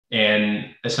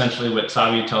And essentially what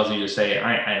Sabio tells you to say,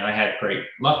 I had great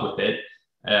luck with it,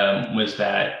 was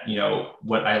that,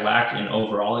 what I lack in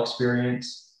overall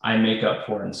experience, I make up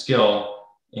for in skill.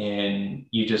 And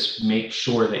you just make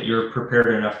sure that you're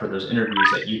prepared enough for those interviews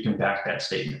that you can back that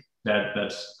statement.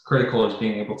 That's critical, is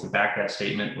being able to back that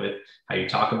statement with how you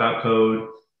talk about code.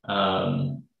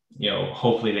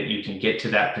 Hopefully that you can get to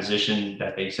that position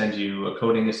that they send you a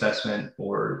coding assessment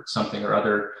or something or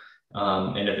other.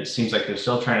 And if it seems like they're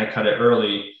still trying to cut it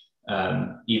early,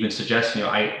 even suggest,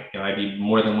 I'd be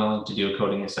more than willing to do a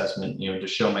coding assessment, to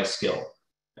show my skill.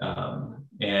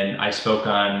 And I spoke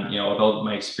on, although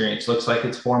my experience looks like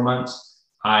it's 4 months,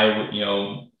 I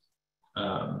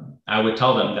would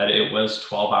tell them that it was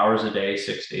 12 hours a day,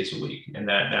 6 days a week. And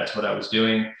that's what I was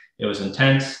doing. It was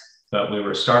intense, but we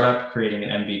were a startup creating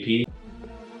an MVP.